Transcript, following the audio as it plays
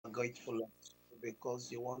grateful unto you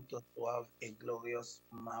because you want us to have a glorious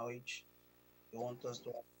marriage. You want us to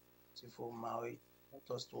have a beautiful marriage. You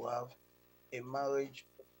want us to have a marriage,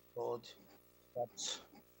 Lord, that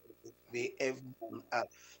will be heaven on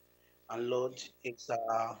earth. And Lord, it's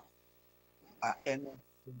our energy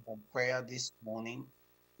and prayer this morning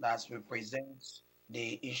that as we present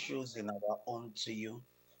the issues in our own to you,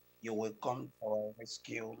 you will come to our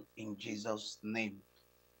rescue in Jesus' name.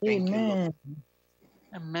 Thank you, Lord. Amen.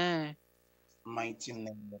 Amen. Mighty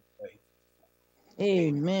name of prayer.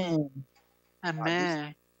 Amen. This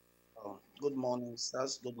Amen. good morning,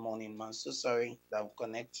 sirs. Good morning, man. So sorry that I'm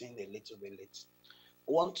connecting a little bit late.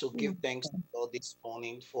 I want to give thanks to God this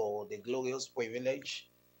morning for the glorious privilege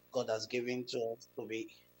God has given to us to be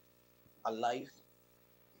alive.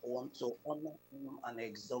 I want to honor Him and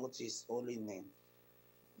exalt His holy name.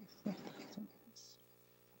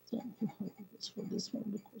 Thank you, Holy Ghost, for this one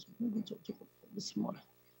because we're going to talk about this morning.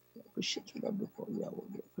 We appreciate you that before we are all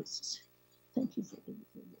your praises. Thank you for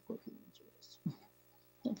everything you're going to us.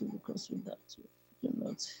 Thank you because without you, you're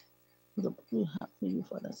not the we have for you,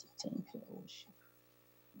 Father. So thank you, I worship.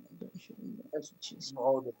 I don't show you that Let's to give Jesus. Him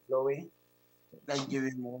all the glory. Let's give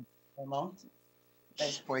Him all the honor.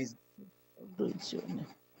 Let's praise Glory to your name.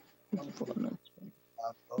 Thank you for Him. honor.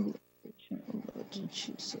 Our God. Glorification, oh Lord, in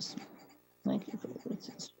Jesus. Thank you for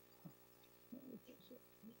everything.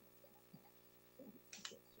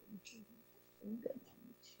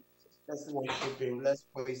 Let's worship Him. Let's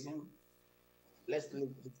praise Him. Let's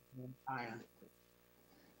lift His name higher.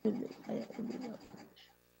 Praise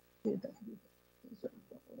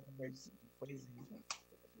Him.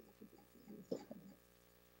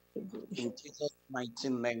 In Jesus' mighty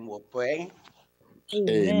name we pray.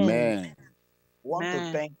 Amen. Amen. Want to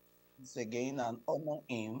Amen. thank once again and honor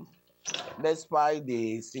Him despite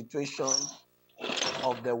the situation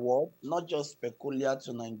of the world, not just peculiar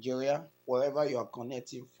to Nigeria, wherever you are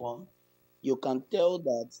connecting from. You can tell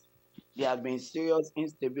that there have been serious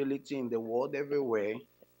instability in the world everywhere,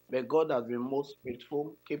 but God has been most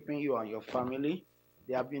faithful, keeping you and your family.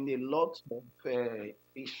 There have been a lot of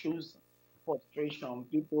issues, frustration,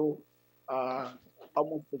 people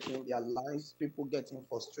almost taking their lives, people getting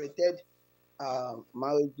frustrated,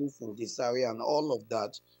 marriages in disarray, and all of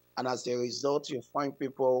that. And as a result, you find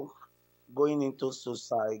people going into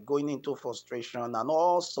suicide, going into frustration, and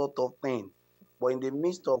all sort of things. But in the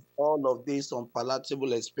midst of all of these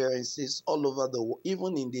unpalatable experiences all over the world,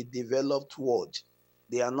 even in the developed world,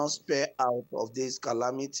 they are not spared out of these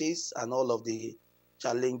calamities and all of the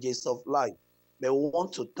challenges of life. But we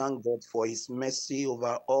want to thank God for His mercy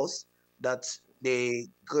over us, that the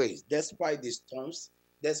grace, despite the storms,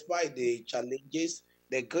 despite the challenges,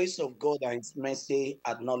 the grace of God and His mercy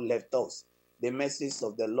had not left us. The mercies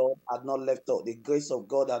of the Lord had not left us. The grace of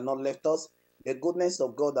God had not left us. The goodness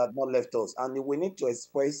of God had not left us. And we need to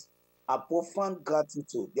express a profound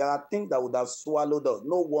gratitude. There are things that would have swallowed us.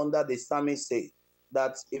 No wonder the psalmist said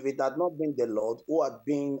that if it had not been the Lord who had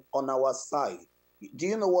been on our side. Do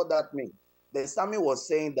you know what that means? The psalmist was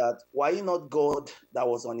saying that why not God that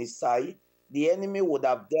was on his side, the enemy would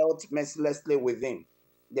have dealt mercilessly with him.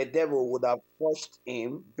 The devil would have crushed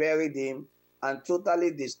him, buried him, and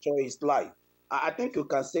totally destroyed his life. I think you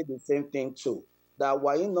can say the same thing too. That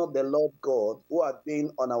were it not the Lord God who had been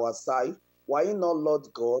on our side, were it not Lord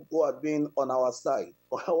God who had been on our side,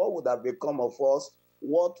 what would have become of us?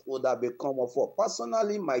 What would have become of us?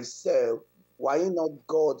 Personally, myself, were it not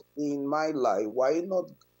God in my life, were it not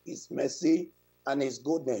His mercy and His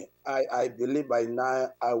goodness, I believe by now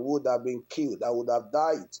I would have been killed, I would have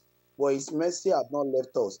died. But His mercy had not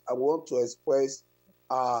left us. I want to express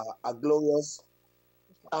a glorious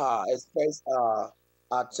express our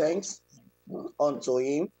thanks unto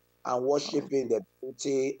Him and worshiping the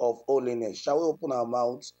beauty of holiness. Shall we open our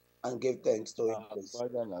mouths and give thanks to Him, Our please?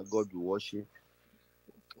 Father and our God, we worship.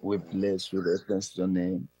 We bless, we reference your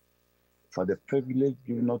name for the privilege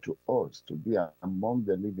given unto us to be among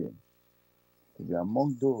the living, to be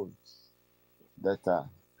among those that are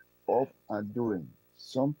up and doing.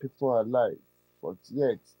 Some people are alive, but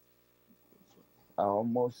yet are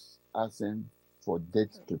almost asking for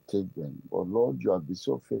death to take them. But Lord, you have been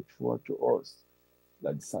so faithful to us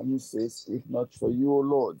that the psalmist says, if not for you, O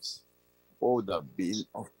Lord, what would have been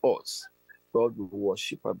of us? God, we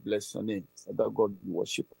worship and bless your name. Father God, we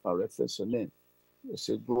worship and reference your name. We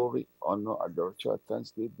say glory, honor, adoration,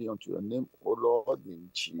 thanksgiving be unto your name, O Lord, in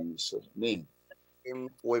Jesus' name.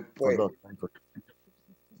 We For pray. Lord,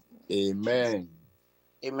 amen.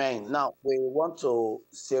 Amen. Now, we want to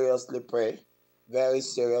seriously pray, very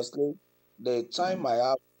seriously. The time I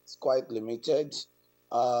have is quite limited,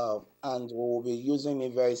 and we will be using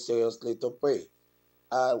it very seriously to pray.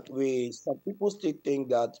 some people still think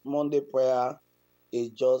that Monday prayer is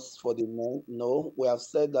just for the men. No, we have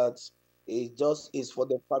said that it just is for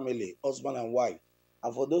the family, husband and wife.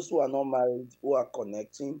 And for those who are not married, who are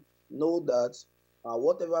connecting, know that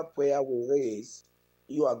whatever prayer we raise,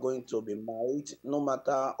 you are going to be married, no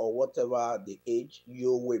matter or whatever the age,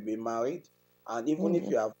 you will be married. And even if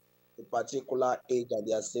Amen. you have a particular age and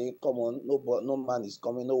they are saying, come on, no man is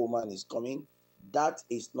coming, no woman is coming, that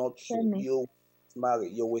is not Tell true. me. You marry,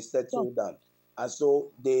 you will Stop. settle down. And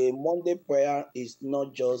so the Monday prayer is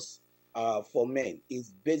not just for men, it's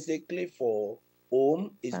basically for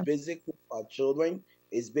home, it's Ah, basically for children,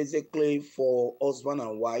 it's basically for husband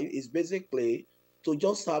and wife, it's basically to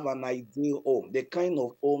just have an ideal home, the kind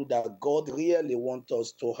of home that God really wants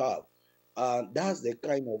us to have. That's the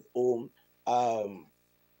kind of home um,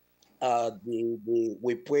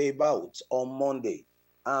 we pray about on Monday.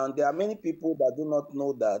 And there are many people that do not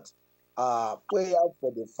know that prayer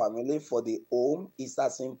for the family, for the home, is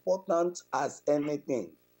as important as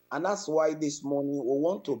anything. And that's why this morning we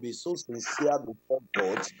want to be so sincere before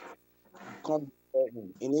God come before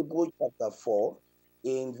him. In Hebrew chapter 4,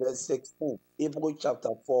 in verse 16, Hebrew chapter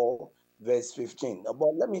 4, verse 15.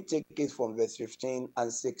 But let me take it from verse 15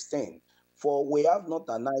 and 16. For we have not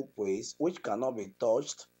an high priest which cannot be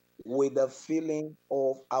touched with the feeling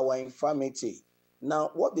of our infirmity.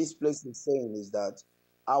 Now, what this place is saying is that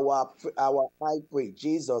our high priest,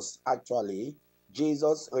 Jesus actually,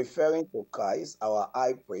 Jesus referring to Christ, our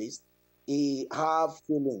high priest, he have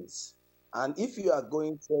feelings. And if you are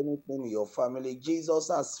going through anything in your family, Jesus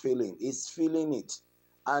has feeling, is feeling it.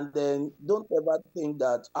 And then don't ever think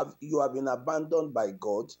that you have been abandoned by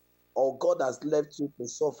God or God has left you to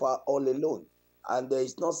suffer all alone. And there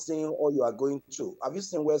is not seeing all you are going through. Have you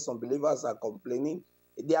seen where some believers are complaining?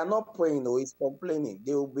 They are not praying, no, it's complaining.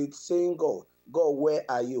 They will be saying, God, where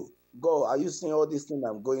are you? God, are you seeing all these things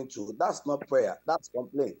I'm going through? That's not prayer, that's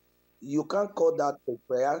complaint. You can't call that a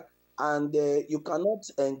prayer, and you cannot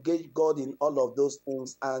engage God in all of those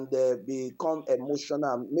things and become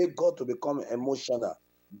emotional, make God to become emotional.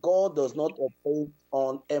 God does not operate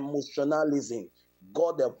on emotionalism.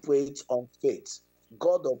 God operates on faith.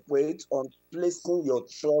 God operates on placing your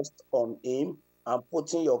trust on him and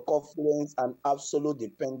putting your confidence and absolute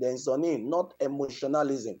dependence on him, not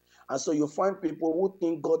emotionalism. And so you find people who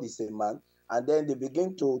think God is a man, and then they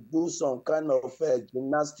begin to do some kind of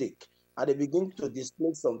gymnastic, and they begin to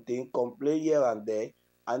display something, complain here and there,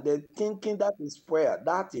 and then thinking that is prayer.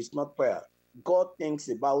 That is not prayer. God thinks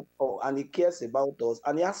about us and he cares about us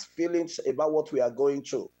and he has feelings about what we are going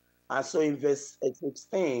through. And so in verse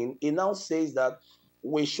 16, he now says that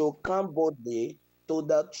we should come boldly to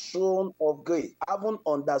the throne of grace. Having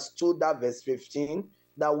understood that verse 15,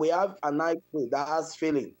 that we have an high priest that has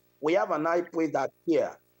feeling. We have an high priest that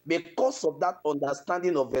care. Because of that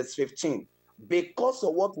understanding of verse 15, because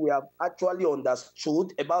of what we have actually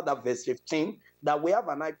understood about that verse 15, that we have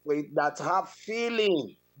an high priest that have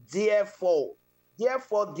feeling. Therefore,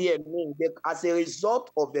 dear men, as a result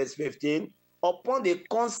of verse 15, upon the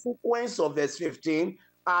consequence of verse 15,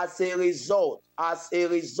 as a result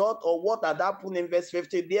of what had happened in verse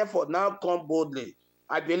 15, therefore now come boldly.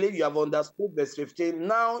 I believe you have understood verse 15.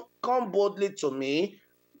 Now come boldly to me,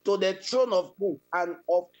 to the throne of grace, and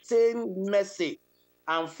obtain mercy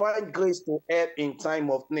and find grace to help in time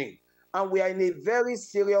of need. And we are in a very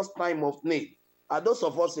serious time of need. And those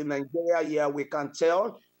of us in Nigeria here, we can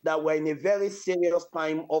tell that we're in a very serious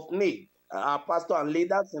time of need. Our pastor and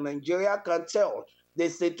leaders in Nigeria can tell the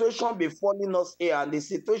situation befalling us here and the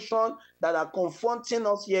situation that are confronting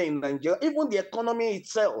us here in Nigeria. Even the economy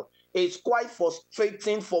itself is quite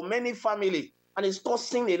frustrating for many families and it's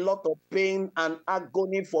causing a lot of pain and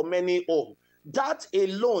agony for many homes. That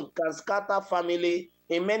alone can scatter family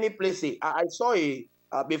in many places. I saw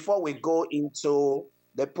before we go into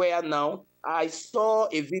the prayer now, I saw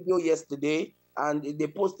a video yesterday and they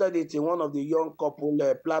posted it in one of the young couple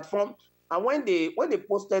platform. And when they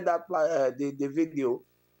posted that the video,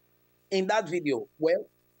 in that video, well,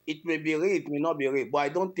 it may be real, it may not be real, but I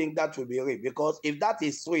don't think that will be real, because if that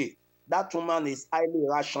is real, that woman is highly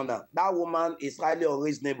irrational. That woman is highly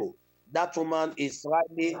unreasonable. That woman is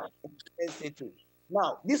highly insensitive.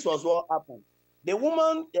 Now, this was what happened. The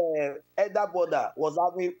woman, elder brother, was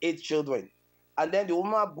having 8 children, and then the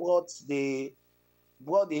woman brought the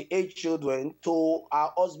 8 children to her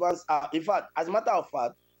husband's house. In fact, as a matter of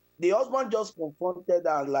fact, the husband just confronted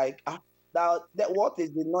her and like, that what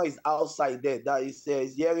is the noise outside there? That is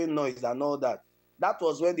hearing noise and all that. That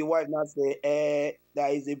was when the wife now said, there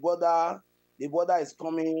is a brother, the brother is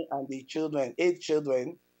coming and the children, 8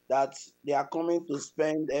 children, that they are coming to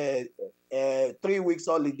spend 3 weeks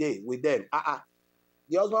holiday with them.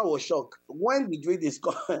 the husband was shocked. When did we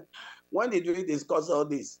discuss? When did we discuss all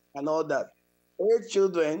this and all that? 8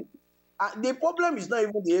 children. The problem is not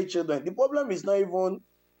even the 8 children. The problem is not even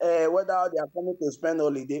whether they are coming to spend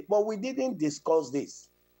holiday. But we didn't discuss this.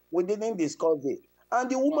 We didn't discuss it. And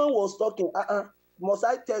the woman was talking. Must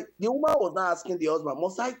I tell? The woman was not asking the husband.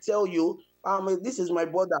 Must I tell you? This is my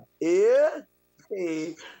brother.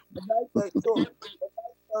 Hey. Must I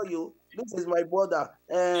tell you? This is my brother.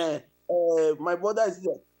 My brother is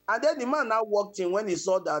there. And then the man now walked in when he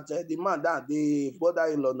saw that the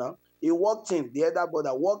brother-in-law now, he walked in, the elder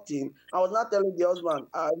brother walked in. I was not telling the husband,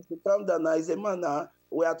 to calm down now. He said, man,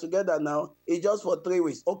 we are together now. It's just for 3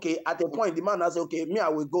 weeks. Okay, at a point, the man has said, okay, me, I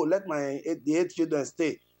will go. Let the 8 children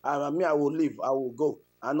stay. Me, I will leave. I will go.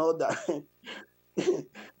 And all that.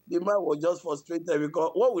 The man was just frustrated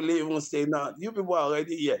because what will he even say now? You people are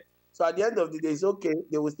already here. So at the end of the day, it's okay.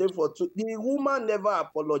 They will stay for 2. The woman never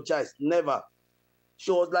apologized. Never. She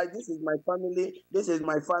was like, this is my family. This is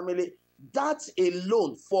my family. That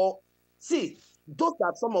alone see, those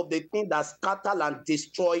are some of the things that scatter and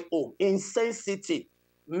destroy home. Insensitive.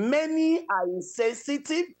 Many are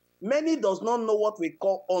insensitive. Many does not know what we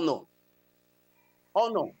call honor.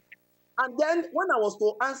 Honor. And then when I was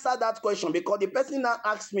to answer that question, because the person now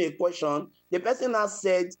asked me a question, the person now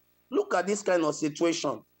said, look at this kind of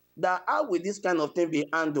situation. That how will this kind of thing be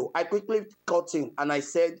handled? I quickly cut in and I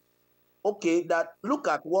said, okay, that look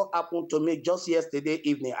at what happened to me just yesterday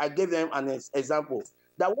evening. I gave them an example.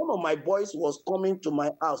 That one of my boys was coming to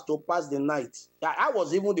my house to pass the night. I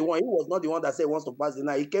was even the one. He was not the one that said he wants to pass the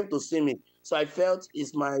night. He came to see me. So I felt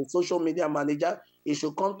it's my social media manager. He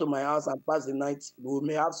should come to my house and pass the night. We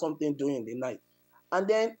may have something doing in the night. And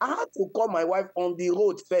then I had to call my wife on the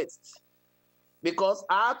road first. Because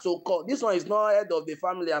I had to call. This one is not head of the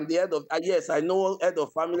family. I'm the head of, yes, I know head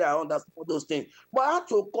of family. I understand those things. But I had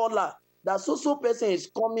to call her that so person is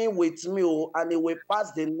coming with me and he will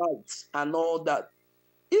pass the night and all that.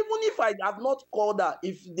 Even if I have not called her,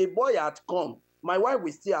 if the boy had come, my wife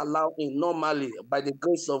will still allow him normally by the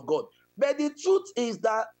grace of God. But the truth is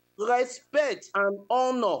that respect and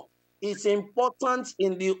honor is important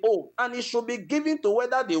in the home, and it should be given to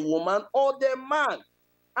whether the woman or the man.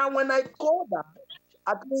 And when I called her,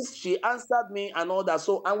 at least she answered me and all that.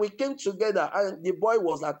 So, and we came together and the boy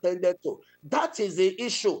was attended to. That is the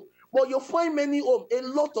issue. But you find many homes, a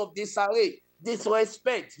lot of disarray,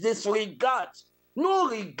 disrespect, disregard, no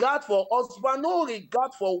regard for husband, no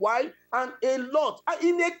regard for wife, and a lot.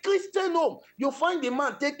 In a Christian home, you find the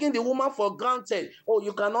man taking the woman for granted. Oh,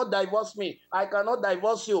 you cannot divorce me. I cannot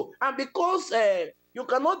divorce you. And because you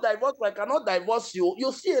cannot divorce me, I cannot divorce you,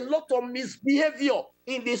 you see a lot of misbehavior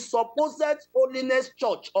in the supposed holiness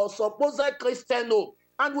church or supposed Christian home.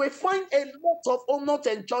 And we find a lot of them not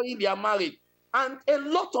enjoying their marriage. And a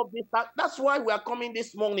lot of this, that's why we are coming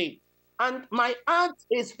this morning. And my heart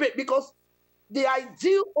is paid because the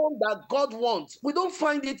ideal home that God wants, we don't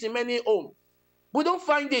find it in many homes. We don't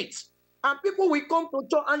find it. And people will come to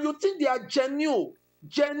church and you think they are genuine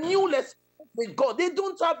with God. They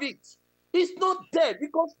don't have it. It's not there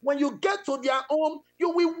because when you get to their home,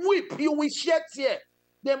 you will weep, you will shed tears.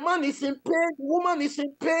 The man is in pain, the woman is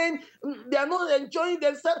in pain, they are not enjoying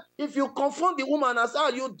themselves. If you confront the woman and say, how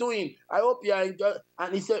are you doing? I hope you are enjoying.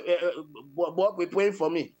 And he said, Bob, be praying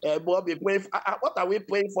for me. Bob, be praying. What are we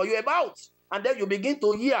praying for you about? And then you begin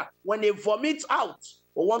to hear when they vomit out.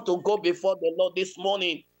 We want to go before the Lord this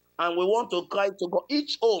morning and we want to cry to God.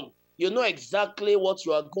 Each home, you know exactly what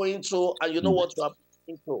you are going through and you know what you are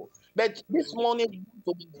going through. But this morning, we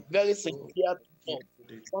want to be very sincere to God.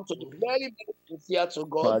 We want to be very, very sincere to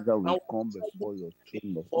God. Father, we come before your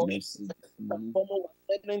throne of mercy.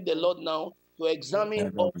 We're the Lord now to examine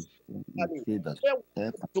us. We pray that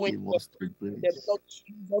give us the grace,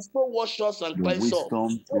 Jesus will wash us and cleanse us.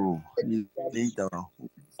 wisdom to lead our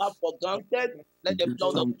Have for granted, let the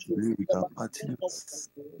blood of Jesus.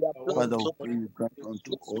 Father, we pray you grant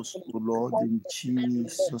unto us, O Lord, in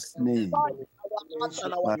Jesus' name.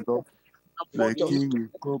 My Lord, the King will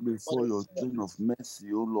come before your throne of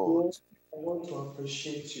mercy, O Lord. I want to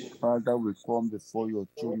appreciate you. Father, we come before your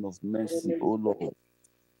throne of mercy, O Lord.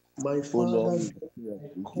 My O Lord, Father,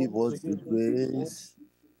 give us the grace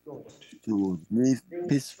to live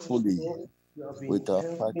peacefully with our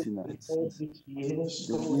partners,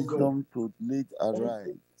 the wisdom to lead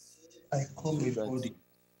aright, I come so before that thee.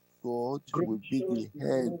 God will be the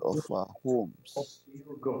head of our homes.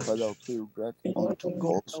 Father, I pray you grant unto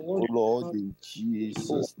us, O Lord, in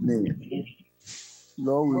Jesus' name.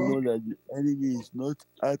 Lord, we know that the enemy is not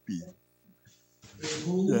happy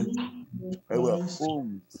that our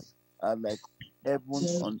homes are like heaven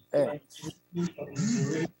on earth.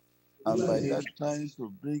 and by that trying to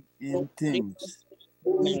bring in things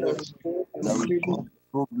that will cause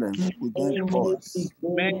problems within us.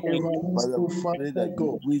 Father, we pray that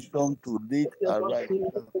give wisdom to lead aright.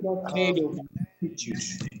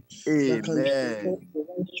 Amen. The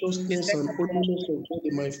righteousness and holiness of God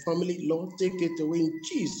in my family, Lord, take it away in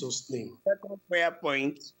Jesus' name. Second prayer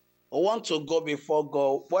point, I want to go before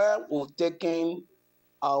God where we've taken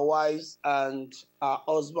our wives and our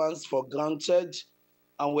husbands for granted,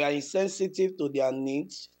 and we are insensitive to their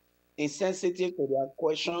needs, insensitive to their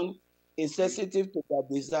question, insensitive to their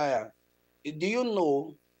desire. Do you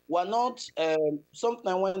know, we're not,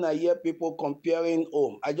 sometimes when I hear people comparing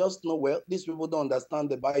home, I just know, well, these people don't understand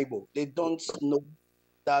the Bible. They don't know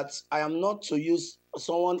that I am not to use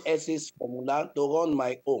someone else's formula to run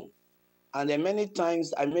my home. And then many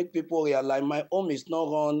times I make people realize my home is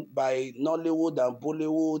not run by Nollywood and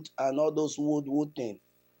Bollywood and all those wood things.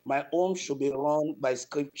 My home should be run by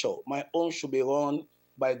scripture. My home should be run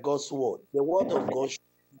by God's word. The word of God should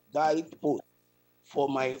be guidepost for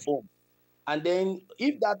my home. And then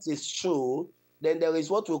if that is true, then there is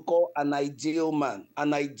what we call an ideal man,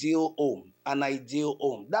 an ideal home, an ideal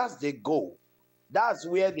home. That's the goal. That's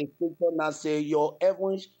where the scripture now say your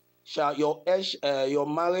heaven shall your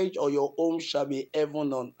marriage or your home shall be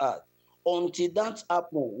heaven on earth. Until that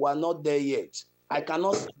happens, we are not there yet. I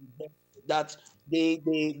cannot say that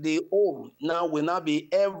the home now will not be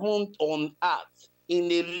heaven on earth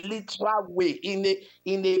in a literal way, in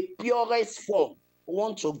a purest form. We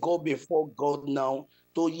want to go before God now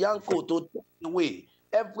to yanko, to take away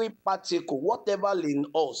every particle, whatever in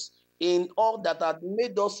us, in all that had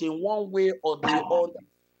made us in one way or the other,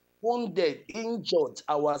 wounded, injured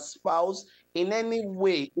our spouse in any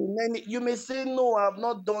way, you may say, no, I have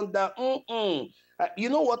not done that. You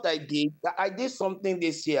know what I did? I did something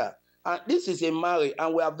this year. This is a marriage,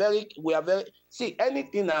 and we are very, see,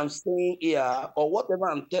 anything I'm saying here or whatever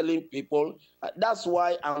I'm telling people, that's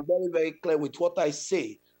why I'm very, very clear with what I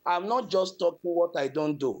say. I'm not just talking what I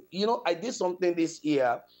don't do. You know, I did something this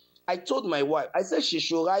year. I told my wife, I said she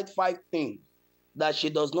should write 5 things that she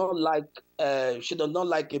does not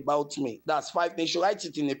like about me. That's 5 things. She writes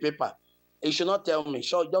it in a paper. She should not tell me.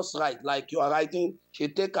 She'll just write like you are writing. She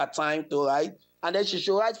take her time to write, and then she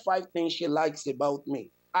should write 5 things she likes about me.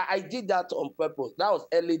 I did that on purpose. That was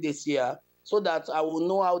early this year, so that I will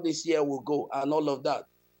know how this year will go and all of that.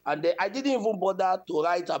 And then I didn't even bother to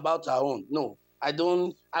write about her own. No, I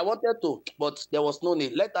don't. I wanted to, but there was no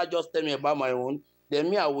need. Let her just tell me about my own. Then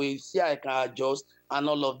me, I will see I can adjust and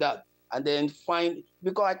all of that. And then find,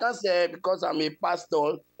 because I can't say because I'm a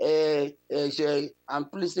pastor, I'm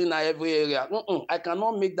pleasing at every area. I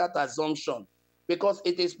cannot make that assumption, because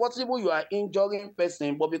it is possible you are injuring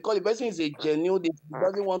person, but because the person is a genuine, he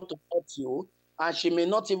doesn't want to hurt you, and she may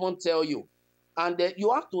not even tell you. And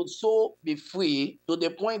you have to so be free to the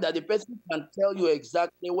point that the person can tell you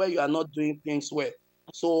exactly where you are not doing things well.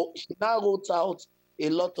 So she now wrote out a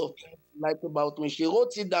lot of things like about me. She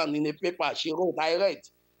wrote it down in a paper. I read.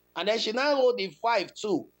 And then she now wrote the 5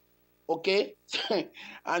 too. Okay?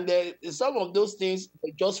 And some of those things were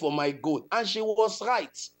just for my good. And she was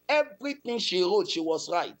right. Everything she wrote, she was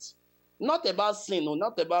right. Not about sin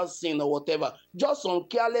or whatever. Just on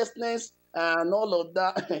carelessness and all of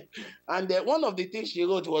that. And one of the things she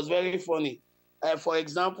wrote was very funny. For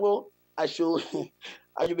example, I should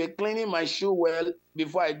be cleaning my shoe well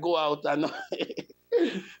before I go out and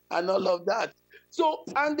and all of that. So,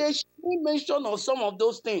 and she mentioned on some of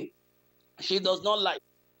those things she does not like.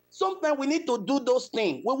 Sometimes we need to do those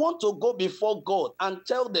things. We want to go before God and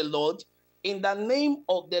tell the Lord, in the name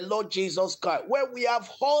of the Lord Jesus Christ, where we have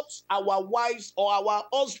hurt our wives or our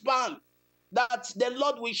husband, that the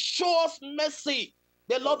Lord will show us mercy.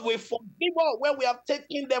 The Lord will forgive us where we have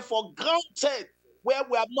taken them for granted, where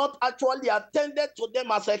we have not actually attended to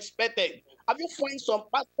them as expected. Have you found some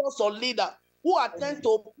pastors or leaders who attend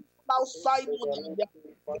to people outside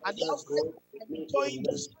and they are enjoying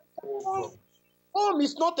this? Home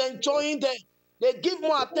is not enjoying them. They give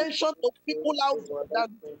more attention to people out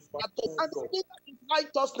than at home. And they think that is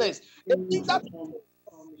righteousness. They think that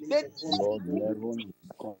Lord in heaven, we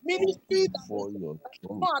come ministry that is before your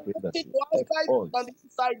throne. more Pray that attentive you to outside help than us. the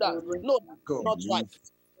insider. No, that's not right.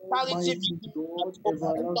 Charity Almighty God, begins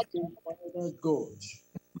everlasting Father God,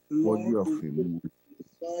 Body Lord, of we him.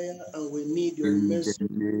 desire and we need your In the mercy.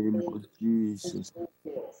 name of Jesus,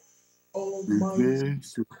 Almighty reveal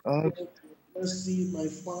to us God, mercy, my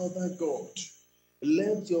Father God.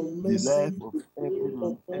 Let your the mercy life of be heaven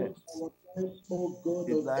on upon earth, our lives, O God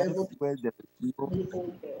the of life heaven, where there is no O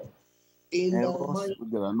God. In the errors, mighty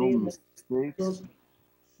there are no name of mistakes, Jesus,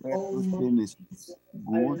 where Almighty everything is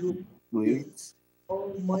I good look to to you. it.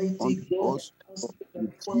 Almighty unto God, us ask all the in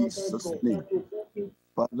Father Jesus' God name. that you walk in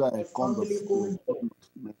Father, my I come family, before your oh God. throne of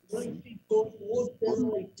mercy. Mighty God, Oh whatever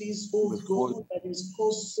Lord, it is, oh before God, that is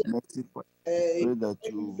causing you, mercy, I a pray that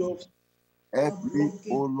kind you of help me,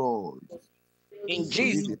 blockage oh Lord, In to live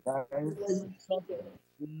Jesus' a life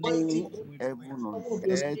mighty name God, we pray. heaven on some of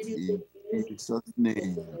your earth spirit in Jesus'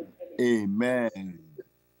 name. Amen.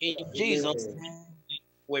 In Jesus' Amen. name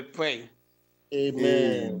we pray.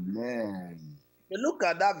 Amen. Amen. You look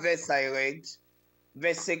at that verse I read,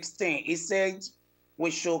 verse 16. It said,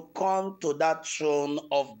 we should come to that throne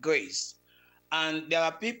of grace. And there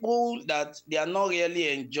are people that they are not really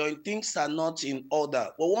enjoying, things are not in order.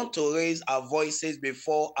 We want to raise our voices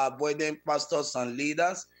before our brethren, pastors, and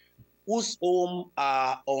leaders whose home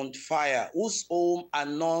are on fire, whose home are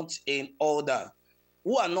not in order,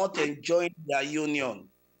 who are not enjoying their union.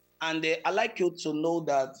 And I like you to know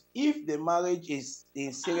that if the marriage is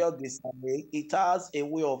in serious disarray, it has a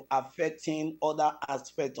way of affecting other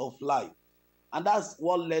aspects of life. And that's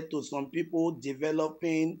what led to some people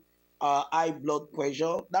developing high blood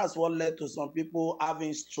pressure. That's what led to some people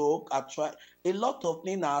having stroke. A lot of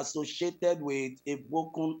things are associated with a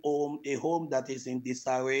broken home, a home that is in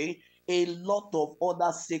disarray. A lot of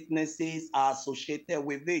other sicknesses are associated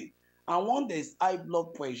with it. And when there's high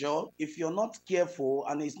blood pressure, if you're not careful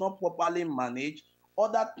and it's not properly managed,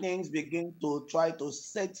 other things begin to try to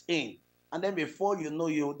set in. And then before you know,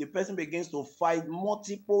 the person begins to fight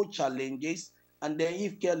multiple challenges, and then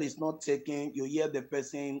if care is not taken, you hear the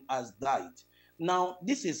person has died. Now,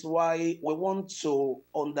 this is why we want to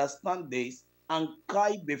understand this and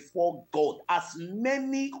cry before God. As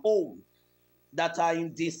many homes that are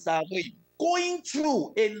in disarray, going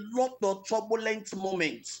through a lot of turbulent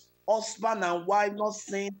moments, husband and wife not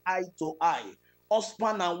seeing eye to eye,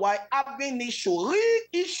 husband and wife having issue, real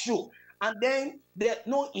issue, and then there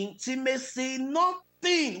no intimacy,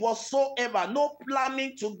 nothing whatsoever, no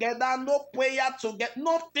planning together, no prayer together,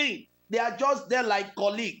 nothing. They are just there like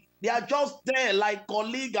colleague. They are just there like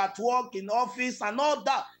colleague at work, in office, and all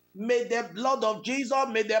that. May the blood of Jesus,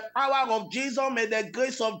 may the power of Jesus, may the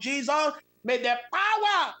grace of Jesus, may the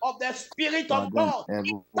power of the Spirit of Father in God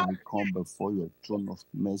heaven, we come before your throne of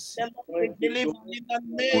mercy. deliver in the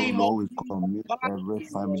Oh name of Lord, we Jesus commit Christ. every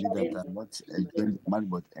family that are not enjoying the marriage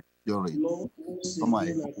but enduring. Lord, once Some are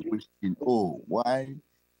again, I pray wishing, oh, why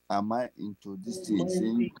am I into this thing? Saying,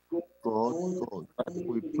 Almighty God, God, all the God. Father, family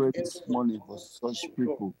we to the pray end this of my morning for heart, such oh God,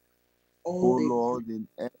 people. all Oh the Lord, in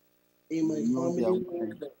earth, in my renew their family, oh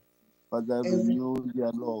mind. God, Father, every renew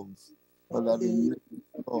their love. Father, family renew their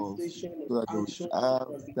love. manifestation So that of they action will have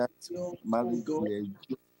and that behavior, oh marriage God, they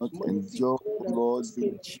enjoy, not mighty endure, God, oh I'm Lord, in asking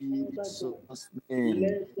Father God, Jesus' name.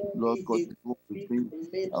 let there Lord be God, a before we big bring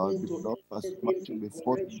our commitment to beloved Pastor Matthew every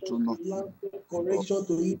before the correction, throne of a lasting God. correction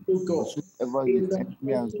to it, oh God, Whatsoever the in the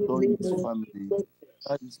enemy has mighty done in name his of family, Jesus.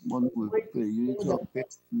 that this morning we pray, Mighty unity God, of I'm faith,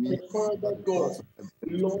 asking me, my Father God, thoughts of the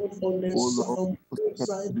brethren. Lord, Oh Lord, on both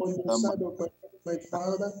sides, on the side of my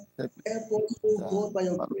Father, help us, oh God, by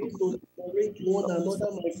your grace to tolerate one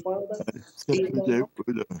another, my Father, in the mighty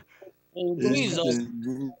In Jesus in Jesus' Christ.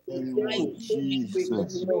 the The name mighty of devil, so to name speak, we will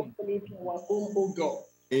Jesus. not pray. come into our home, oh God,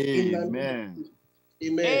 in the name of Amen. Jesus.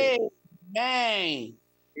 Amen. Amen.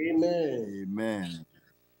 Amen. Amen.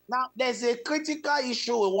 Now, there's a critical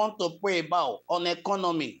issue we want to pray about on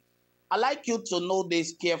economy. I like you to know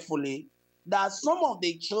this carefully, that some of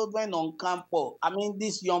the children on campus, I mean,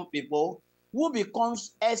 these young people, who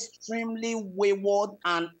becomes extremely wayward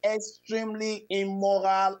and extremely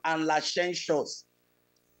immoral and licentious.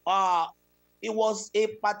 Uh, it was a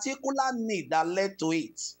particular need that led to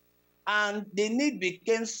it. And the need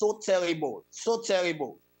became so terrible, so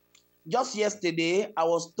terrible. Just yesterday, I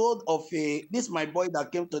was told of this my boy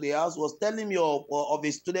that came to the house was telling me of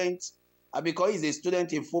a student, because he's a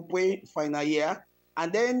student in Fupwe final year.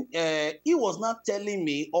 And then he was not telling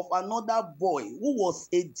me of another boy who was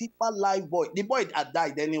a deeper life boy. The boy had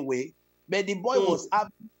died anyway, but the boy Mm, was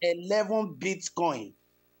having 11 Bitcoin.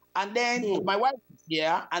 And then mm, my wife was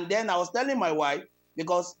here, and then I was telling my wife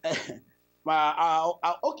because okay,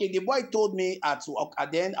 the boy told me at work,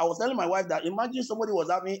 and then I was telling my wife that imagine somebody was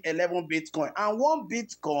having 11 Bitcoin, and one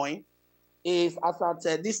Bitcoin is, as I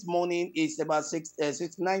said this morning, is about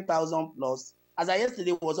 69,000 plus. As I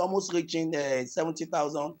yesterday was almost reaching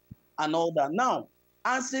 70,000 and all that. Now,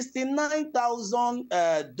 and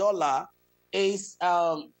 $69,000 is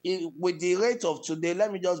with the rate of today.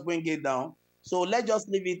 Let me just bring it down. So let's just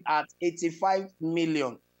leave it at 85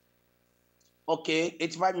 million. Okay,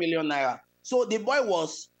 85 million naira. So the boy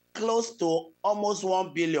was close to almost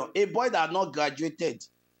 1 billion. A boy that had not graduated.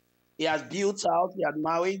 He has built out, he had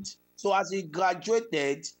married. So as he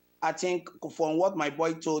graduated, I think from what my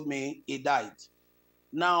boy told me, he died.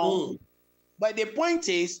 Now, but the point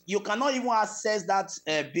is, you cannot even access that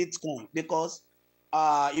Bitcoin because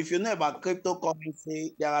if you know about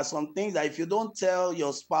cryptocurrency, there are some things that if you don't tell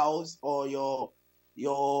your spouse or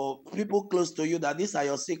your people close to you that these are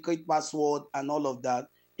your secret password and all of that,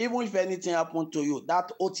 even if anything happened to you,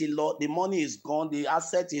 that OT the money is gone, the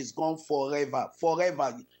asset is gone forever.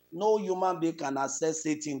 No human being can access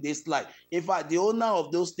it in this life. In fact, the owner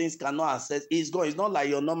of those things cannot access. It's gone. It's not like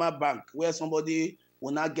your normal bank where somebody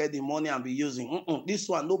will not get the money and be using. This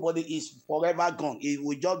one, nobody is forever gone. It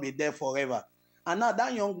will just be there forever. And now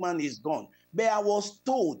that young man is gone. But I was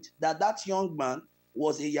told that that young man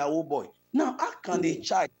was a Yahoo boy. Now, how can a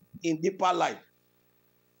child in deeper life?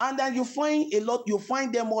 And then you find you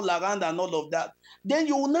find them all around and all of that. Then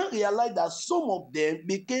you will not realize that some of them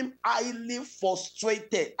became highly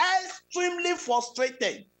frustrated, extremely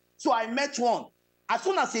frustrated. So I met one. As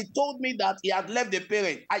soon as he told me that he had left the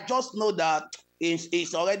parent, I just know that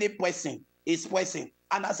it's already pressing. It's pressing.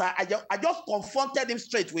 And as I just confronted him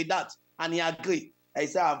straight with that, and he agreed. I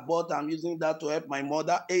said, I'm using that to help my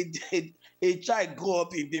mother. A child grew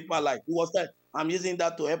up in deeper life. He was like, I'm using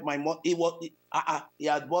that to help my mother. He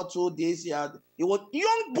had bought all this. He was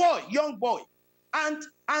young boy. And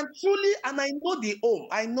truly, and I know the home.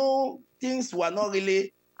 I know things were not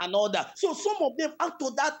really and all that. So some of them out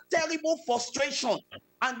to that terrible frustration.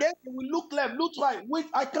 And then they will look left, look right. Wait,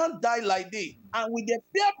 I can't die like this. And with the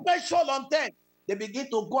peer pressure on them, they begin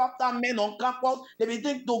to go after men on campus. They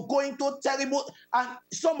begin to go into terrible, and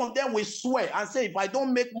some of them will swear and say, if I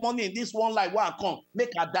don't make money in this one life, where I come, make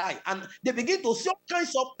I die. And they begin to say all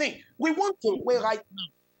kinds of things. We want to pray right now.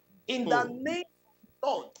 In the name of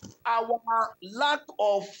God, our lack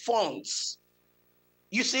of funds.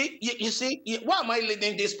 You see, why am I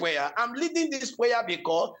leading this prayer? I'm leading this prayer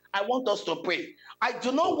because I want us to pray. I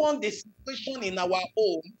do not want the situation in our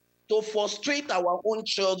home to frustrate our own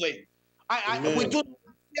children. We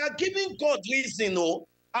are giving God reason,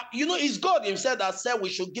 it's God himself that said we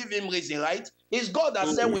should give him reason, right? It's God that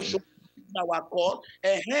said we should give our call.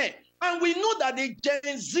 And we know that the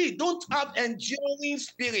Gen Z don't have enduring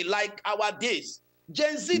spirit like our days.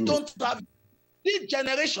 Gen Z don't have this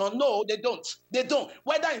generation. No, they don't. They don't.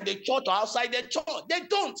 Whether in the church or outside the church, they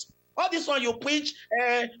don't. All this one you preach,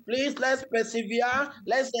 please, let's persevere,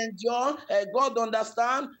 let's endure, God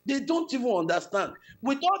understand. They don't even understand.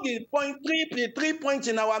 With all the three points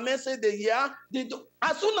in our message they hear,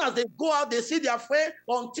 as soon as they go out, they see their friend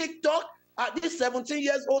on TikTok. This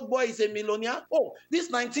 17-year-old boy is a millionaire. Oh, this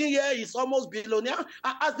 19-year is almost billionaire.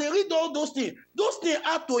 As they read all those things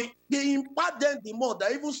they impact them the more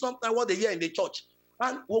than even sometimes what they hear in the church.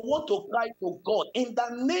 And we want to cry to God in the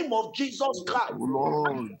name of Jesus Christ.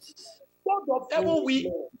 Lord, God of heaven, we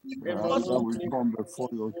come before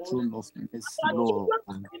your throne of mercy, Lord.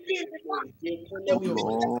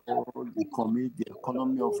 Lord, we commit the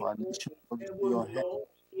economy of our nation into your hands.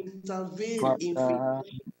 Father,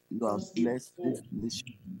 you have blessed this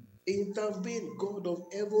nation. Intervene, God of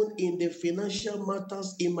heaven, in the financial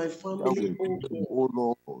matters in my family, oh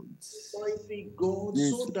Lord. Mighty God,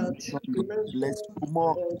 This so that bless too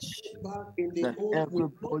much that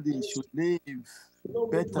everybody should live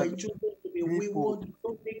better. My children to be wayward,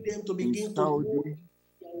 don't make them to begin to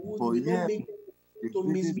but yeah, the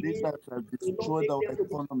data that destroyed our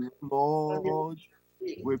economy, Lord,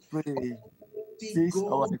 we pray. Fix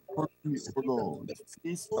our economy, O Lord.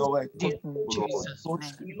 Fix our economy, O Lord. Touch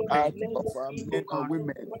the heart of our men and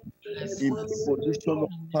women in position of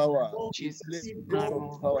power, in place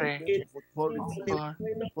of power, in place of authority.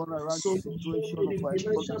 Turn around the situation of our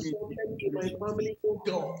economy in my family,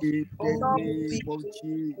 in the name of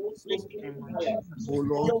Jesus. O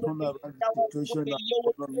Lord, turn around the situation of our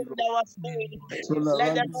economy, Lord. Turn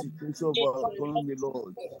around the situation of our economy,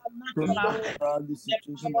 Lord. Turn around the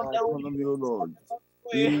situation of our economy, O Lord.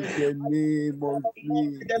 In the name of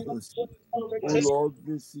Jesus. Oh Lord,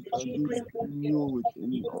 this is new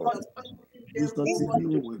within us. This is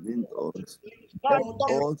new within us. Help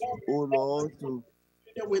us, oh Lord, to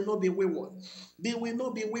they will not be wayward. They will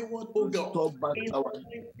not be wayward, oh God. Restore back our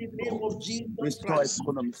name of Jesus restore Christ.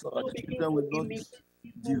 economy so our children will not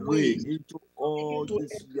derail into all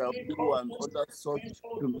this Yahoo and other such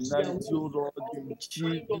criminality, oh Lord, in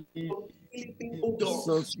Jesus'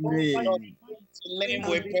 name.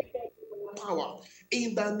 Power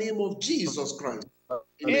in the name of Jesus Christ.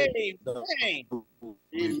 Amen. Amen.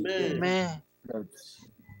 Amen. I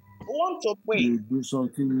want to pray. You do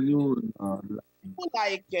something new in our life.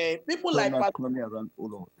 People like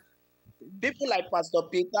Pastor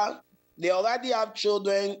Peter, they already have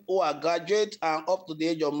children who are graduate and up to the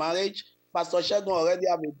age of marriage. Pastor Shegun already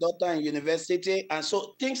have a daughter in university, and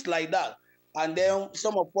so things like that. And then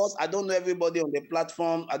some of us, I don't know everybody on the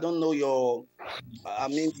platform. I don't know your, but I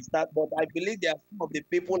believe there are some of the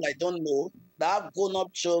people I don't know that have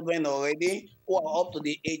grown-up children already who are up to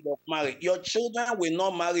the age of marriage. Your children will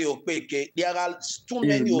not marry Opeke. There are too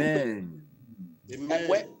many Opeke.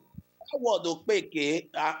 Amen. Word Opeke,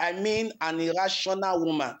 I mean an irrational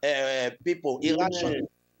woman, people,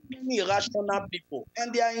 many irrational people,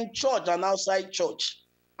 and they are in church and outside church.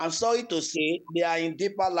 I'm sorry to say they are in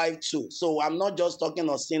deeper life too. So I'm not just talking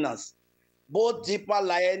of sinners, both deeper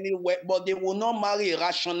life anywhere, but they will not marry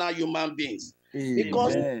irrational human beings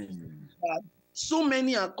because so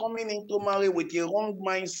many are coming into marriage with a wrong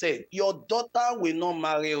mindset. Your daughter will not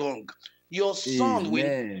marry wrong. Your son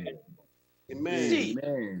will. Amen. See,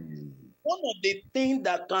 one of the things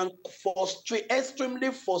that can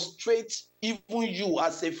extremely frustrate even you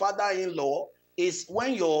as a father-in-law is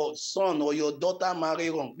when your son or your daughter marry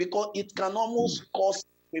wrong, because it can almost cause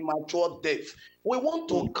premature death. We want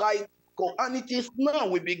to cry, and it is now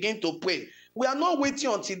we begin to pray. We are not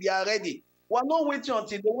waiting until they are ready. We are not waiting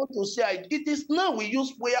until they want to say it. It is now we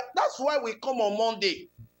use prayer. That's why we come on Monday.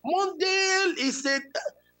 Monday is a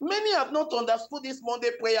Many have not understood this Monday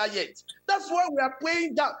prayer yet. That's why we are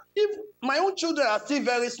praying that. If my own children are still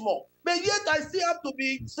very small, but yet I still have to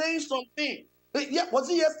be saying something. Was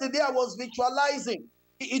it yesterday I was visualizing?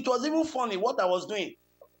 It was even funny what I was doing.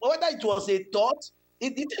 Whether it was a thought,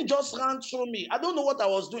 it didn't just run through me. I don't know what I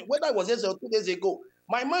was doing. Whether it was yesterday or 2 days ago,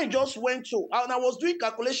 my mind just went through. And I was doing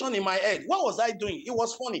calculation in my head. What was I doing? It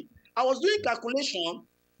was funny. I was doing calculation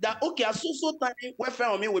that, okay, at so time, when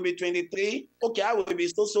friend on me will be 23, okay, I will be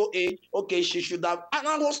so age, okay, she should have, and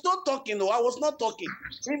I was not talking, though, I was not talking.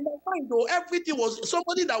 In my mind, though, everything was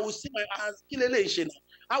somebody that would see my hands,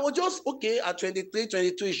 I was just, okay, at 23,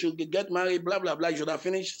 22, you should get married, blah, blah, blah, you should have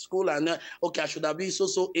finished school, and okay, I should have been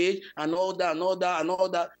so age, and all that, and all that, and all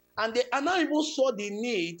that. And I even saw the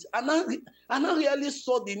need, and I really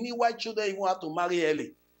saw the need why children even have to marry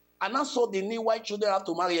early. And I saw the need why children have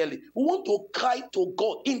to marry early. We want to cry to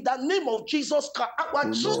God in the name of Jesus Christ.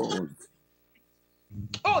 Our children,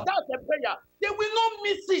 that's a prayer. They will not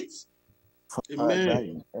miss it. Father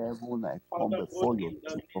in heaven, I come before your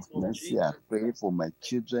throne of mercy. I pray for my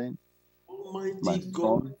children, my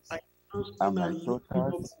sons, and my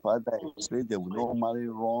daughters. Father, I pray they will not marry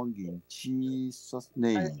wrong in Jesus'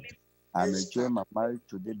 name. I'm enjoying my marriage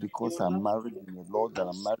today because I'm married in the Lord,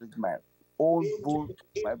 and I'm married my own bone,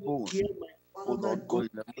 my bones. Oh Lord God,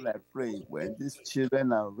 I pray when these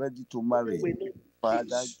children are ready to marry,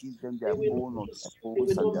 Father, give them their bone on their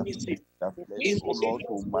bones and their flesh, oh Lord,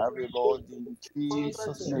 to marry, Lord, in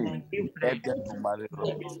Jesus' name. Help them to marry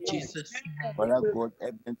right. Father God,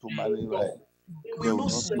 help them to marry right. They will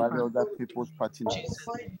not marry other people's partners.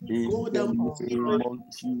 In the name of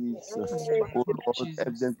Jesus. Oh Lord,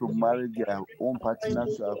 help them to marry their own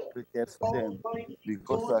partners you have prepared for them.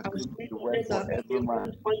 Because you are creating the wife for every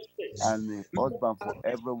man and the husband for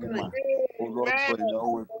every woman. Oh Lord, God, in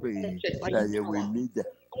all we pray that you will meet them.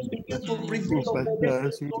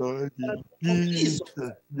 In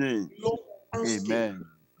Jesus' name. Amen.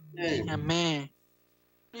 Amen.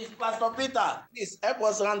 Please, Pastor Peter, please help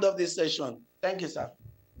us round up this session. Thank you, sir.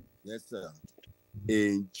 Yes, sir.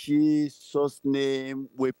 In Jesus' name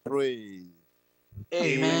we pray.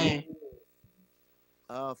 Amen.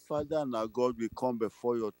 Our Father and our God, we come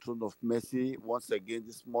before your throne of mercy once again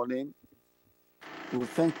this morning. We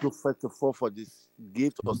thank you, first of all, for this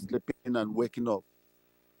gift of sleeping and waking up.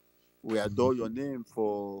 We adore your name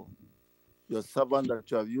for your servant that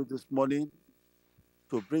you have used this morning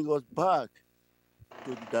to bring us back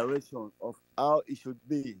to the direction of how it should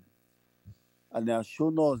be. And they have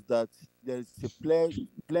shown us that there is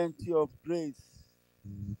plenty of grace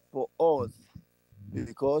for us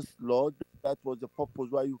because, Lord, that was the purpose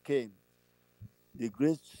why you came. The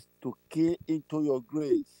grace to key into your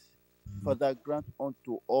grace. Father, grant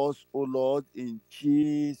unto us, O Lord, in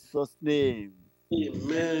Jesus' name.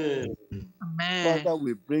 Amen. Father,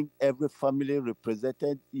 we bring every family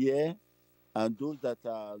represented here and those that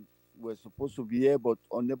were supposed to be here but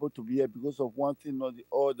unable to be here because of one thing or the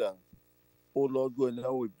other. Oh Lord, God,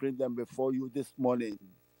 now we bring them before you this morning.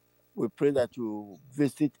 We pray that you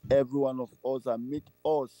visit every one of us and meet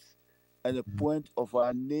us at the point of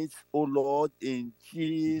our needs, oh Lord, in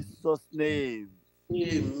Jesus' name.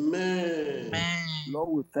 Amen. Lord,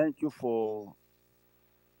 we thank you for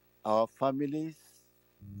our families.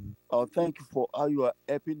 Thank you for how you are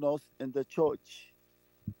helping us in the church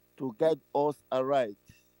to guide us aright,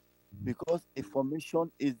 because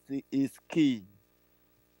information is key.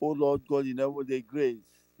 Oh Lord God, in our day grace,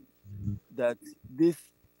 that this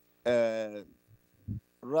rash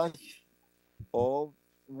or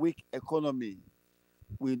weak economy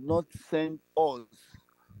will not send us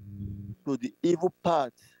to the evil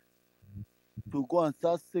path to go and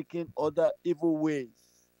start seeking other evil ways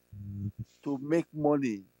to make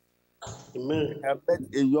money. Amen. I met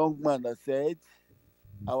a young man that said,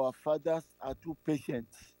 our fathers are too patient,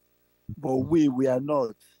 but we are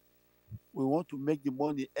not. We want to make the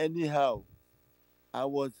money anyhow. I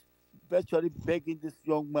was virtually begging this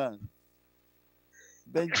young man,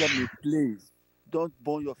 Benjamin, please, don't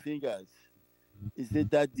burn your fingers. He said,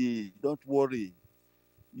 Daddy, don't worry.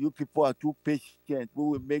 You people are too patient. We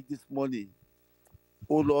will make this money.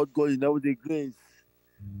 Oh Lord God, in our grace,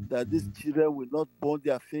 that these children will not burn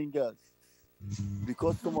their fingers,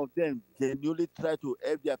 because some of them genuinely try to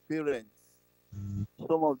help their parents.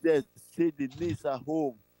 Some of them say the needs at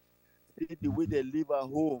home, see the way they live at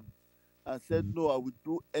home, and said, no, I will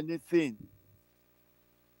do anything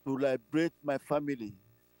to liberate my family.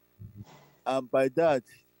 And by that,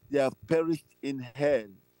 they have perished in hell.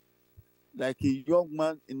 Like a young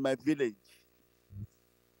man in my village,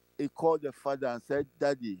 he called the father and said,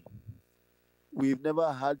 Daddy, we've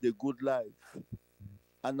never had a good life.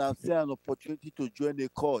 And I've seen an opportunity to join a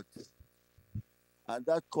court. And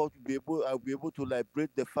that court I'll be able to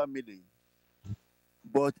liberate the family.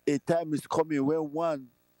 But a time is coming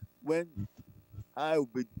when I will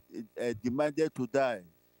be demanded to die.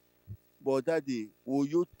 But Daddy, will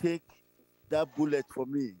you take that bullet for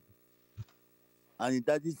me? And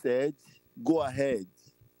Daddy said, go ahead.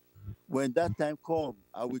 When that time comes,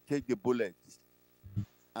 I will take the bullet.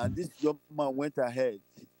 And this young man went ahead.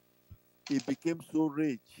 He became so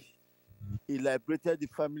rich. He liberated the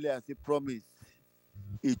family as he promised.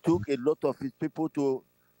 He took a lot of his people to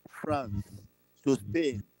France, to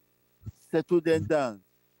Spain, settled them down,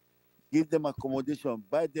 give them accommodation,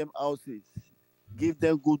 buy them houses, give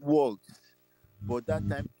them good works. But that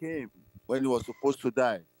time came when he was supposed to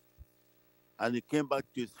die. And he came back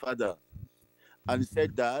to his father. And he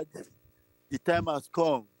said, Dad, the time has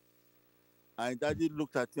come. And Daddy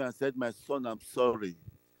looked at him and said, my son, I'm sorry.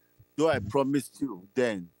 Though I promised you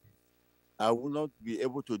then, I will not be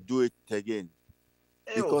able to do it again.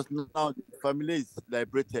 Because now the family is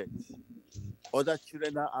liberated. Other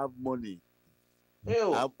children now have money.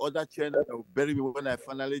 I have other children that will bury me when I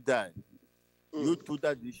finally die. You took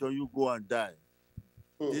that decision, you go and die.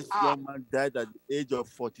 This young man died at the age of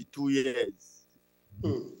 42 years.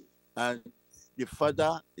 And the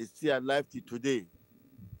father is still alive till today.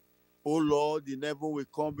 Oh Lord, in heaven we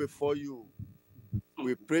come before you.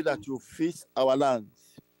 We pray that you feast our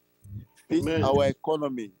lands, feast our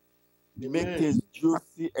economy, make things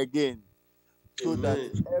juicy again, so that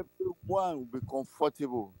everyone will be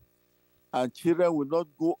comfortable and children will not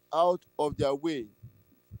go out of their way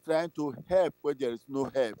trying to help where there is no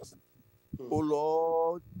help. Oh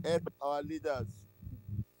Lord, help our leaders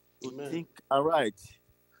to think aright,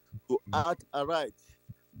 to act aright.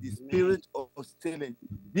 The spirit of stealing,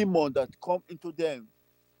 demon that come into them,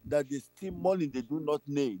 that they steal money they do not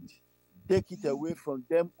need. Take it away from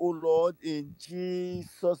them, oh Lord, in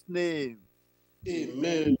Jesus' name.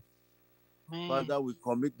 Amen. Father, we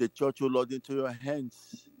commit the church, oh Lord, into your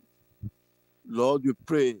hands. Lord, we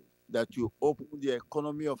pray that you open the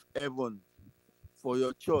economy of heaven for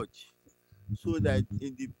your church, so that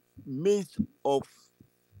in the midst of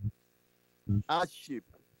hardship,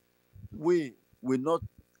 we will not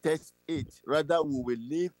test it. Rather, we will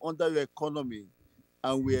live under your economy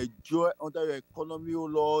and we enjoy under your economy, O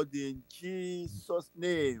Lord, in Jesus'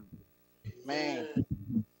 name. Amen.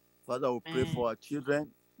 Father, we pray for our children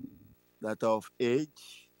that are of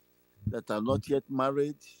age, that are not yet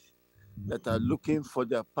married, that are looking for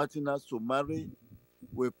their partners to marry.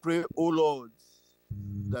 We pray, O Lord,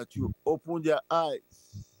 that you open their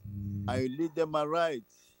eyes and you lead them aright,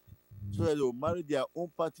 so that they will marry their own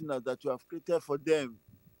partner that you have created for them,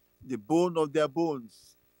 the bone of their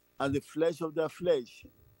bones and the flesh of their flesh.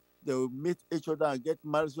 They will meet each other and get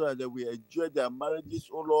married, so that they will enjoy their marriages,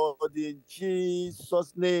 oh Lord, in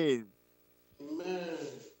Jesus' name. Amen.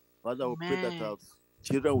 Father, we pray that our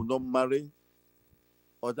children will not marry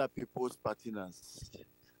other people's partners.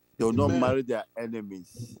 They will not marry their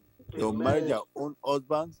enemies. They will marry their own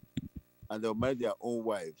husbands and they will marry their own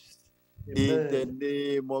wives. In the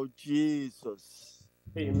name of Jesus.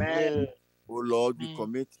 Amen. Oh Lord, we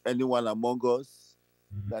commit anyone among us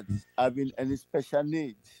that is having any special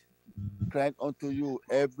need, crying unto you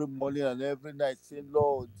every morning and every night, saying,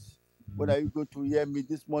 Lord, when are you going to hear me?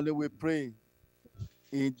 This morning we pray.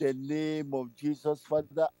 In the name of Jesus,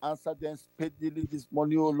 Father, answer them speedily this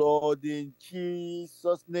morning, oh Lord, in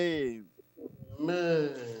Jesus' name.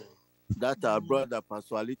 Amen. that our brother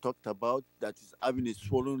Pastor Ali talked about, that is having a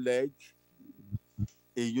swollen leg,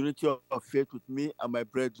 in unity of faith with me and my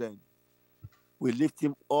brethren. We lift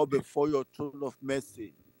him all before your throne of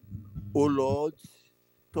mercy. O Lord,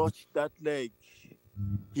 touch that leg,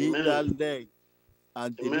 heal that leg,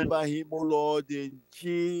 and deliver him, O Lord, in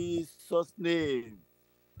Jesus' name.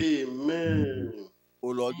 Amen. O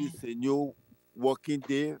Lord, this is a new working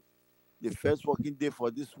day, the first working day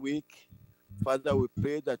for this week. Father, we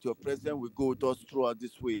pray that your presence will go with us throughout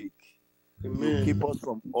this week. You keep us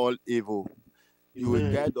from all evil. You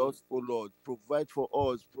will guide us, O Lord. Provide for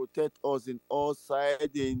us, protect us in all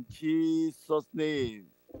sides, in Jesus' name.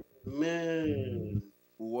 Amen.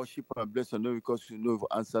 We worship and bless your name because you know you've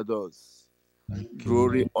answered us. Thank you,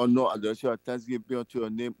 Glory, Lord. honor, adoration, and thanksgiving be unto your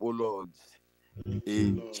name, O Lord. Thank you,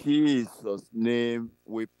 In Lord. Jesus' name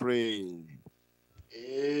we pray.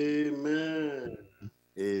 Amen.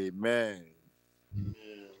 Amen.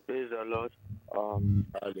 Praise the Lord.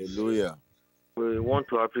 Hallelujah. We want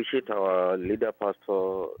to appreciate our leader,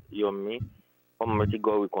 Pastor Yomi. Almighty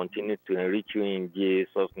God will continue to enrich you in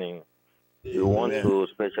Jesus' name. We want Amen. to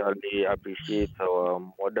especially appreciate our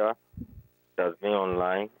mother that's been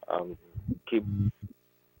online. Keep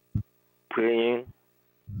praying,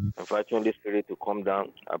 inviting the Spirit to come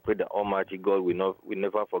down. I pray that Almighty God will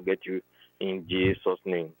never forget you in Jesus'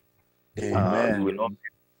 name. Amen. You will not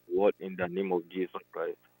be word in the name of Jesus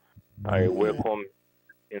Christ. I welcome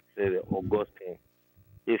Augustine,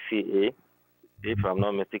 ACA. If I'm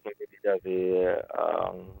not mistaken, maybe that's a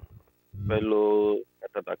fellow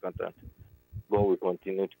accountant. God will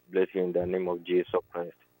continue to bless you in the name of Jesus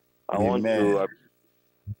Christ. I want to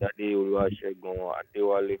Daddy Oluwasegun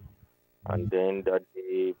Adewale, and then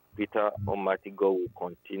Daddy Peter Almighty God will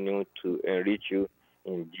continue to enrich you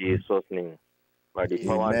in Jesus' name. By the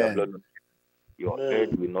power and the blood of your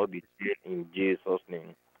head will not be taken in Jesus'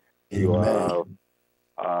 name. You are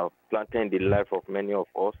planting the life of many of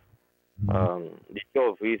us. The joy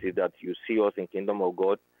of it is that you see us in kingdom of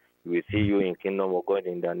God. We will see you in kingdom of God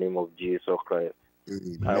in the name of Jesus Christ.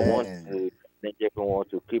 Amen. I want to let everyone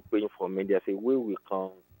to keep praying for me. There's a way we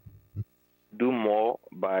can do more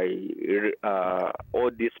by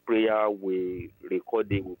all this prayer we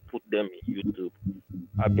recorded, we put them in YouTube.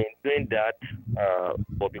 I've been doing that,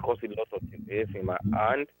 but because a lot of things is in my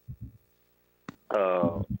hand,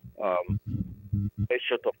 a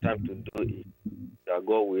short of time to do it. That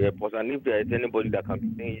God will help us. And if there is anybody that can be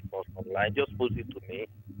seeing it online, just post it to me.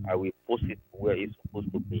 I will post it where it's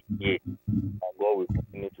supposed to be here. And God will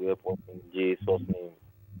continue to help us in Jesus' name.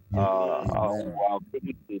 I'll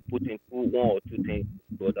able to put in one or two things,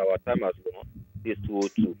 but our time has gone. This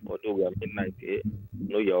 2:02, although we are midnight here.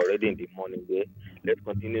 No, you're already in the morning there. Let's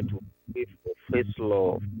continue to pray for first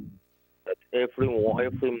love. That every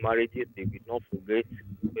marriage, they will not forget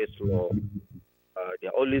first love.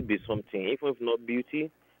 There always be something, even if not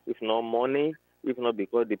beauty, if not money, if not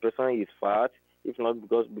because the person is fat, if not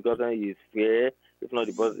because the person is fair, if not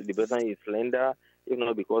because the person is slender, if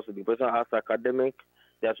not because the person has academic.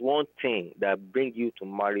 There's one thing that brings you to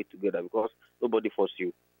marry together because nobody forces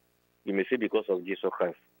you. You may say because of Jesus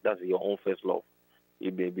Christ, that's your own first love.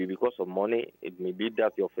 It may be because of money, it may be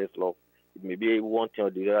that's your first love. It may be one thing or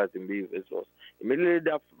the other, it may be your first love.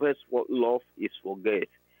 Immediately that first love is forget.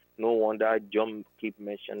 No wonder John keep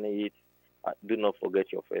mentioning it. Do not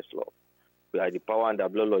forget your first love. By the power and the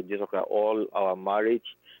blood of Jesus Christ, all our marriage,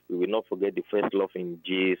 we will not forget the first love in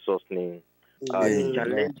Jesus' name. The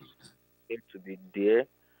challenge is to be there.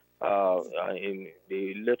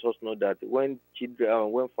 They let us know that when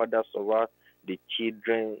fathers suffer, the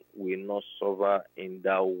children will not suffer in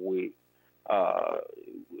that way.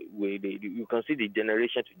 You can see the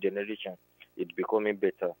generation to generation, it's becoming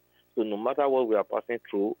better. So no matter what we are passing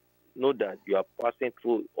through, know that you are passing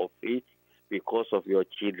through of it because of your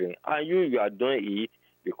children. And you are doing it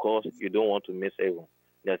because you don't want to miss heaven.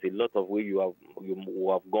 There's a lot of way you have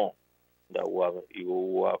gone that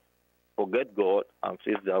you have forget God and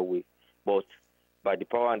face that way. But by the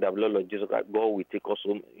power and the blood of Jesus, God will take us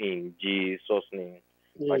home in Jesus' name.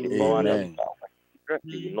 By the power and the blood,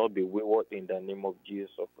 you will not be wayward in the name of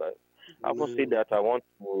Jesus Christ. I will say that I want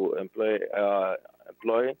to employ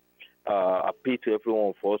appeal to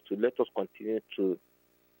everyone for us to let us continue to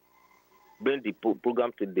bring the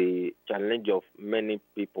program to the challenge of many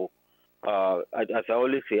people. As I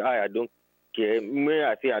always say, I don't care. When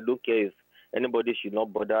I say I don't care, is anybody should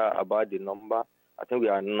not bother about the number. I think we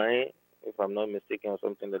are 9, if I'm not mistaken, or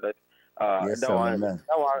something like that.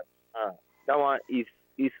 That one is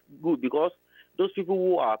good because those people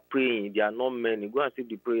who are praying, they are not many. Go and see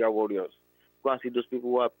the prayer warriors. Go and see those people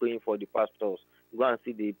who are praying for the pastors. Go and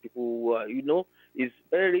see the people who are, it's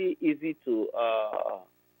very easy to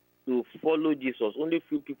follow Jesus. Only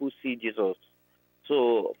few people see Jesus.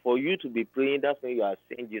 So for you to be praying, that's when you are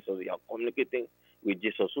seeing Jesus. You are communicating with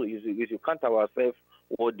Jesus. So if you count ourselves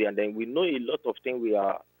all day, and then we know a lot of things we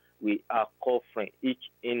are covering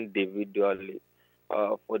each individually.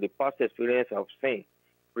 For the past experience I've seen,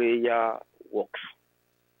 prayer works.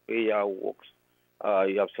 Prayer works.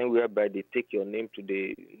 You have seen whereby they take your name to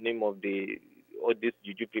the name of all these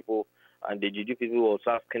juju people, and the juju people was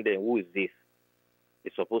asking them, who is this?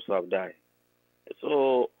 They're supposed to have died.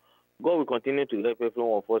 So God will continue to help every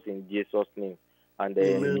one of us in Jesus' name. And we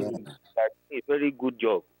are doing a very good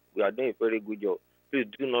job. We are doing a very good job. Please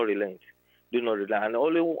do not relent. Do not relent. And I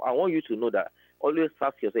want you to know that always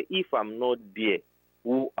ask yourself, if I'm not there,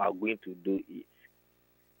 who are going to do it?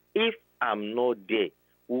 If I'm not there,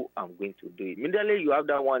 who I'm going to do it? Immediately you have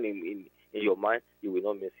that one in your mind, you will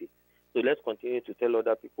not miss it. So let's continue to tell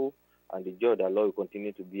other people, and the joy of the Lord will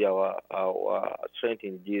continue to be our strength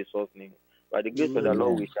in Jesus' name. By the grace of the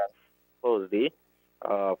Lord, we shall Thursday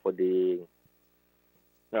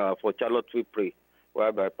for Charlottesville pray,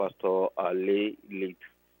 whereby Pastor Ale lead.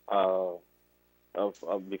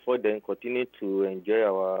 Before then, continue to enjoy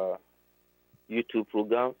our YouTube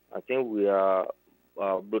program. I think we are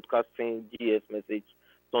broadcasting GS message,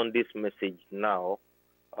 Sunday's message now,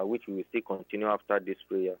 which we will still continue after this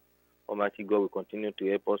prayer. Almighty God will continue to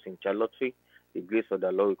help us in Charlottesville. The grace of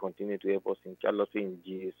the Lord will continue to help us in Charlottesville in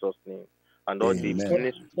Jesus' name. And all the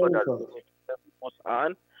ministries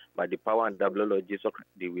and by the power and the blood of Jesus,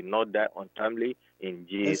 they will not die untimely in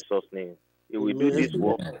Jesus' name. We will do this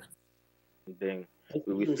work, and then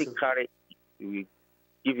we will still carry, we will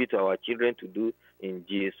give it to our children to do in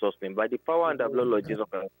Jesus' name. By the power and the blood of Jesus,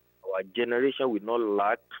 our generation will not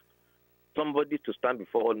lack somebody to stand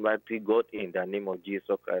before Almighty God in the name of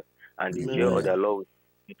Jesus Christ, and the joy of the Lord will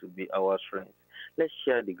continue to be our strength. Let's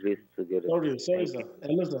share the grace together. Sorry, sir.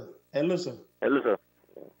 Hello, sir. Hello, sir.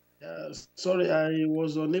 Sorry, I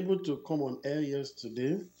was unable to come on air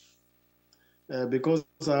yesterday because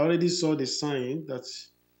I already saw the sign that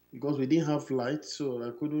because we didn't have light, so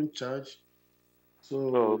I couldn't charge.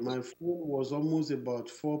 So my phone was almost about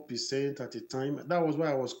 4% at the time. That was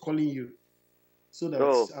why I was calling you, so that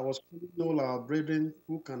I was calling all our brethren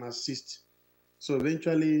who can assist. So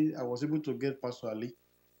eventually, I was able to get Pastor Ali.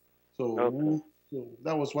 So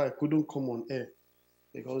that was why I couldn't come on air.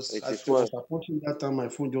 Because as I was approaching that time, my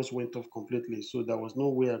phone just went off completely. So there was no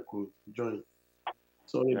way I could join.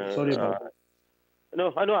 Sorry about that.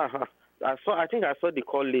 No, I know. I think I saw the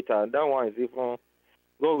call later. That one is even.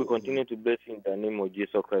 God will continue to bless in the name of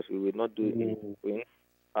Jesus Christ. We will not do anything.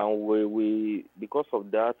 And we because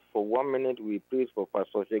of that, for 1 minute, we praise for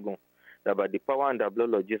Pastor Shegun, that by the power and the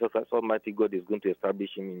blood of Jesus Christ, Almighty God is going to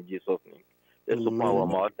establish him in Jesus' name. Let's open our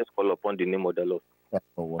mouth. Let's call upon the name of the Lord.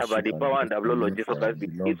 By the power and the blood of Jesus Christ, the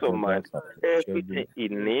peace of mind, everything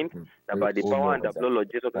in name, that by the power and the blood of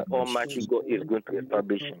Jesus Christ, Almighty God is going to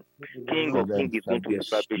establish him. King of Kings is going to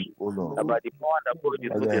establish him. That by the power and the blood is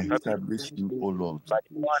going to establish him. By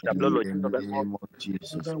the power and the blood of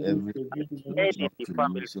Jesus Christ, head in the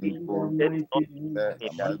family, let it not be in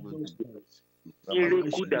that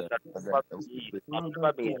miracle that has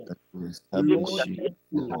never been miracle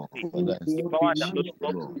that the power and the blood of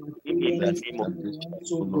God in the name of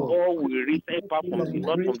Jesus. All will return apart from the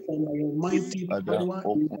not from the mighty power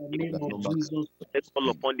in the name of Jesus. Let's call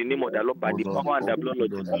upon the name of the Lord by the power and the blood of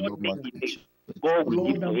Jesus. All things he needs, God will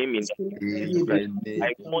give to him in the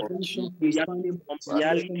I want from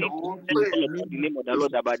reality. Let's call upon the name of the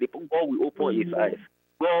Lord that by the God will open his eyes.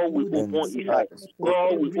 God will open his eyes.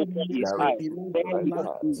 God will open his eyes. God will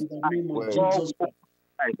open his eyes. God will open his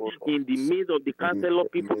eyes. In the midst of the counselor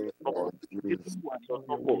people who are not called.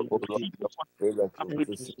 Call upon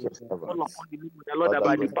the name of the Lord that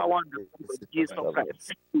by the power and the blood of Jesus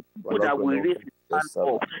Christ. The people that will raise his hand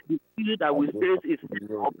up, the spirit that will raise his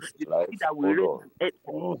head up, the spirit that will raise his head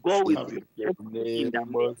up, God will be in the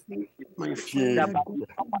midst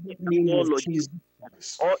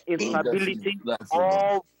all instability,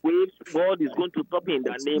 all waves, God is going to stop in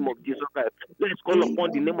the name of Jesus Christ. Let's call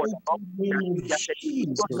upon the name of the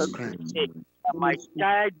Lord. My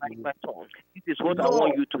child, my son, this is what I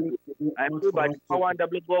want you to do. I pray by the power and the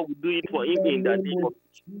blood, God will do it for him in the name of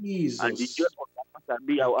Jesus. And the joy of that shall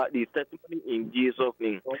be our testimony in Jesus'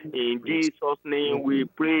 name. In Jesus' name we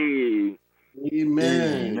pray.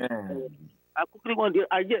 Amen. I quickly want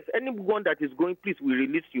yes, anyone that is going, please, we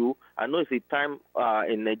release you. I know it's a time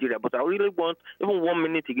in Nigeria, but I really want even 1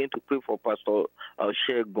 minute again to pray for Pastor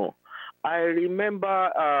Shegun. I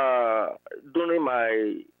remember during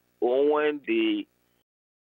my when the